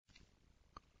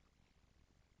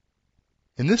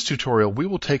In this tutorial, we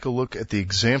will take a look at the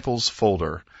Examples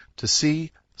folder to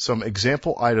see some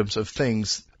example items of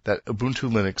things that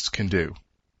Ubuntu Linux can do.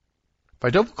 By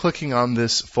double-clicking on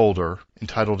this folder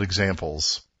entitled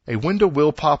Examples, a window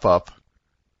will pop up,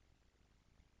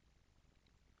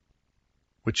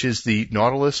 which is the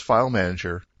Nautilus File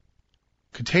Manager,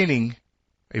 containing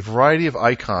a variety of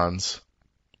icons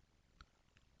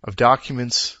of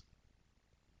documents,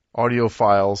 audio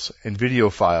files, and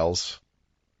video files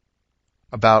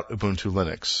about Ubuntu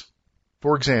Linux.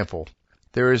 For example,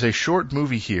 there is a short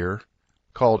movie here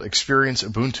called Experience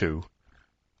Ubuntu,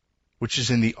 which is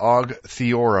in the OGG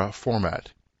Theora format.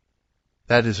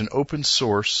 That is an open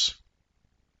source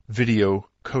video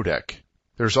codec.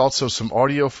 There's also some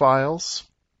audio files,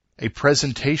 a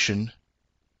presentation,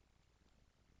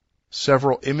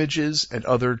 several images, and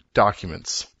other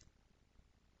documents.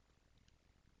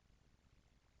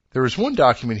 There is one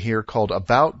document here called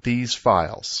About These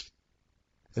Files.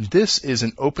 And this is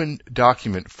an open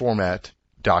document format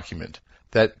document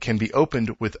that can be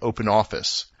opened with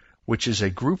OpenOffice, which is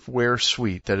a groupware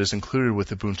suite that is included with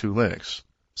Ubuntu Linux,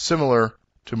 similar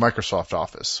to Microsoft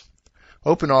Office.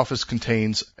 OpenOffice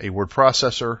contains a word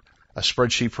processor, a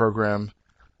spreadsheet program,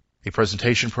 a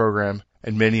presentation program,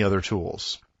 and many other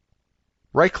tools.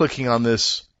 Right-clicking on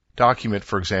this document,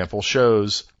 for example,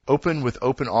 shows Open with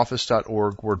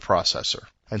OpenOffice.org word processor,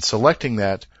 and selecting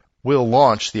that will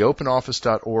launch the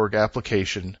OpenOffice.org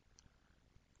application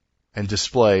and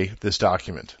display this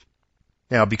document.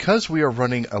 Now, because we are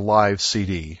running a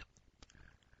LiveCD,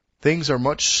 things are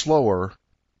much slower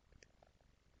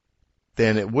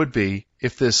than it would be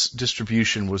if this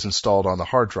distribution was installed on the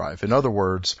hard drive. In other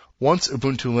words, once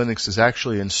Ubuntu Linux is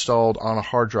actually installed on a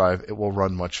hard drive, it will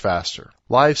run much faster.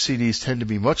 LiveCDs tend to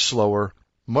be much slower,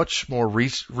 much more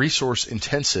resource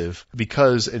intensive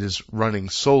because it is running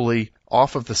solely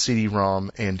off of the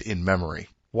CD-ROM and in memory.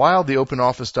 While the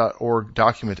OpenOffice.org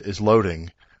document is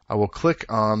loading, I will click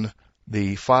on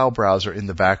the file browser in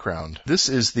the background. This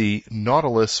is the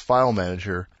Nautilus File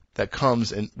Manager that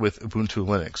comes in with Ubuntu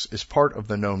Linux. It's part of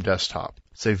the GNOME desktop.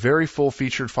 It's a very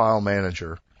full-featured file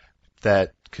manager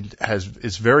that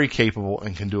is very capable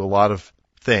and can do a lot of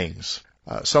things,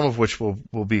 some of which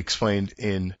will be explained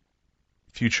in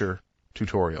future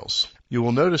tutorials. You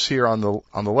will notice here on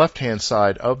the left-hand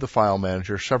side of the file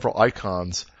manager several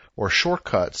icons or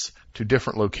shortcuts to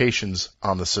different locations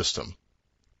on the system.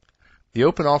 The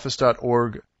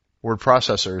OpenOffice.org word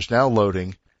processor is now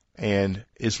loading and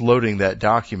is loading that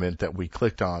document that we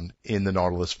clicked on in the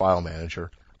Nautilus File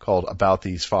Manager called About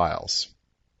These Files.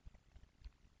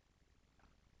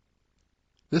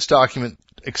 This document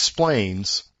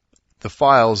explains the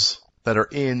files that are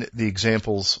in the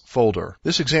Examples folder.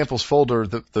 This Examples folder,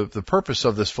 the purpose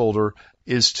of this folder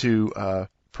is to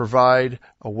provide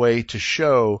a way to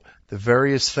show the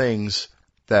various things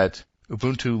that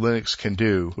Ubuntu Linux can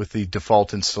do with the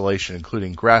default installation,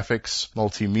 including graphics,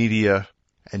 multimedia,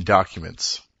 and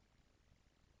documents.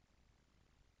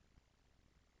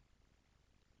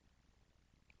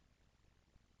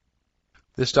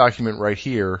 This document right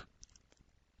here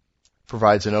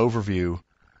provides an overview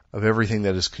of everything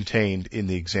that is contained in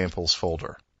the Examples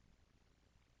folder.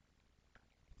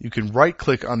 You can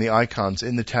right-click on the icons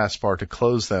in the taskbar to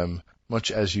close them,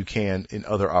 much as you can in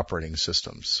other operating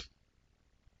systems.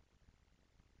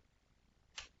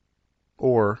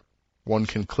 Or one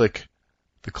can click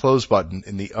the Close button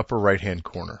in the upper right-hand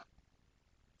corner.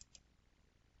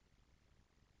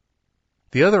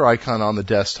 The other icon on the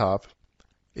desktop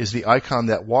is the icon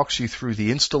that walks you through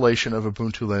the installation of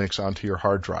Ubuntu Linux onto your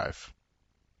hard drive.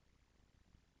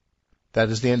 That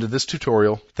is the end of this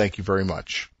tutorial. Thank you very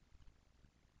much.